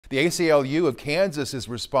The ACLU of Kansas is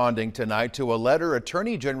responding tonight to a letter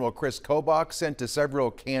Attorney General Kobach sent to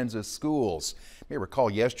several Kansas schools. You may recall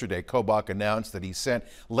yesterday Kobach announced that he sent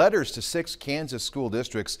letters to 6 Kansas school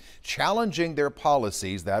districts challenging their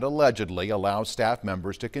policies that allegedly allow staff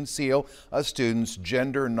members to conceal a student's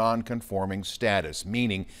gender non-conforming status,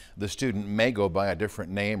 meaning the student may go by a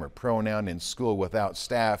different name or pronoun in school without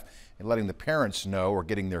staff and letting the parents know or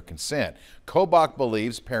getting their consent. Kobach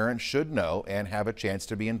believes parents should know and have a chance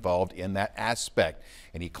to be involved in that aspect,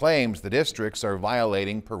 and he claims the districts are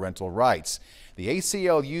violating parental rights. The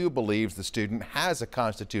ACLU believes the student has a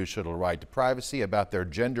constitutional right to privacy about their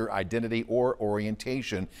gender identity or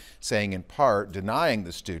orientation, saying in part denying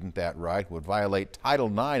the student that right would violate Title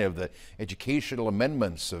IX of the Educational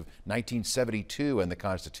Amendments of 1972 and the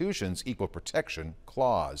Constitution's Equal Protection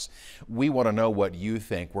Clause. We want to know what you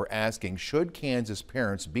think. We're asking, should Kansas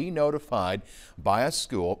parents be notified by a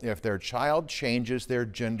school if their child changes their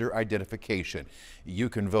gender identification? You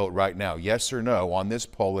can vote right now, yes or no, on this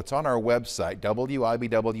poll. It's on our website,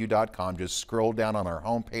 WIBW.com. Just scroll down on our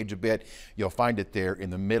homepage a bit. You'll find it there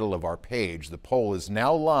in the middle of our page. The poll is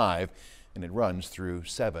now live and it runs through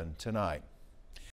 7 tonight.